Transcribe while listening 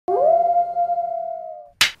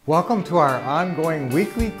Welcome to our ongoing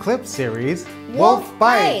weekly clip series, Wolff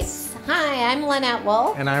Bites. Hi, I'm Lynette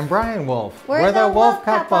Wolff. And I'm Brian Wolff. We're the Wolff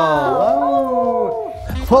Couple. Oh.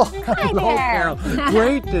 Well, Hi hello, there. Carol.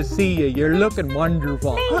 Great to see you. You're looking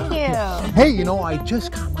wonderful. Thank you. Hey, you know, I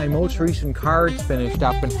just got my most recent cards finished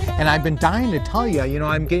up, and I've been dying to tell you,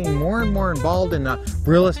 I'm getting more and more involved in the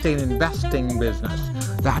real estate investing business.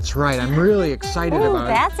 That's right. I'm really excited about it.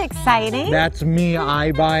 That's exciting. That's me.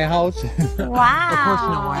 I buy houses. Wow. Of course,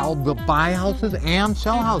 I'll buy houses and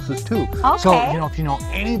sell houses too. Okay. So, if you know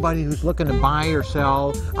anybody who's looking to buy or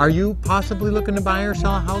sell, are you possibly looking to buy or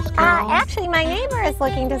sell a house, Carol? Actually, my neighbor is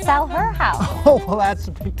looking to sell her house. Oh, well, that's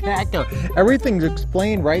spectacular. Everything's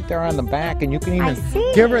explained right there on the back, and you can even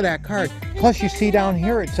give her that card. Plus, you see down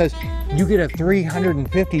here, it says you get a $350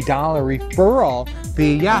 referral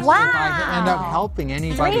fee. Yes, wow. If I end up helping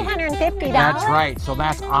anybody. $350? That's right. So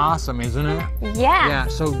that's awesome, isn't it? Yeah. Yeah,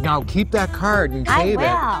 so now keep that card and save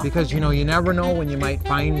it. Because, you never know when you might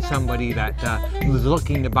find somebody that is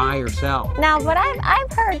looking to buy or sell. Now, but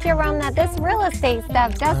I've heard, Jerome, that this real estate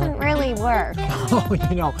stuff doesn't really work. Oh,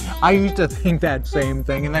 I used to think that same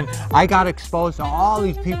thing, and then I got exposed to all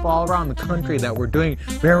these people all around the country that were doing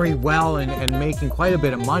very well and making quite a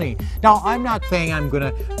bit of money. Now, I'm not saying I'm going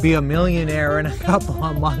to be a millionaire in a couple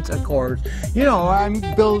of months, of course. I'm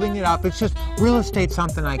building it up. It's just real estate,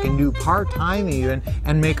 something I can do part-time even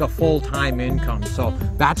and make a full-time income. So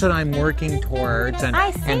that's what I'm working towards. And,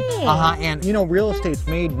 I see. And real estate's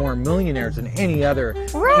made more millionaires than any other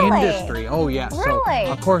industry. Oh, yes. Really?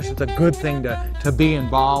 So, of course, it's a good thing to be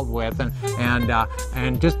involved with.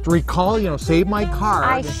 And just recall, save my card.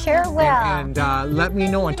 I sure will. And let me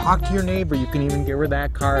know and talk to your neighbor. You can even give her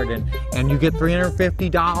that card, and you get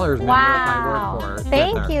 $350 if I work for her.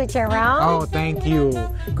 Thank you, Jerome. Oh, thank you.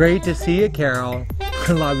 Great to see you, Carol.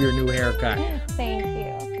 I love your new haircut. Thank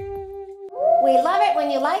you. We love it when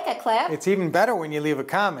you like a clip. It's even better when you leave a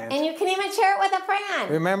comment. And you can even share it with a friend.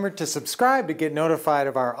 Remember to subscribe to get notified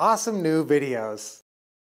of our awesome new videos.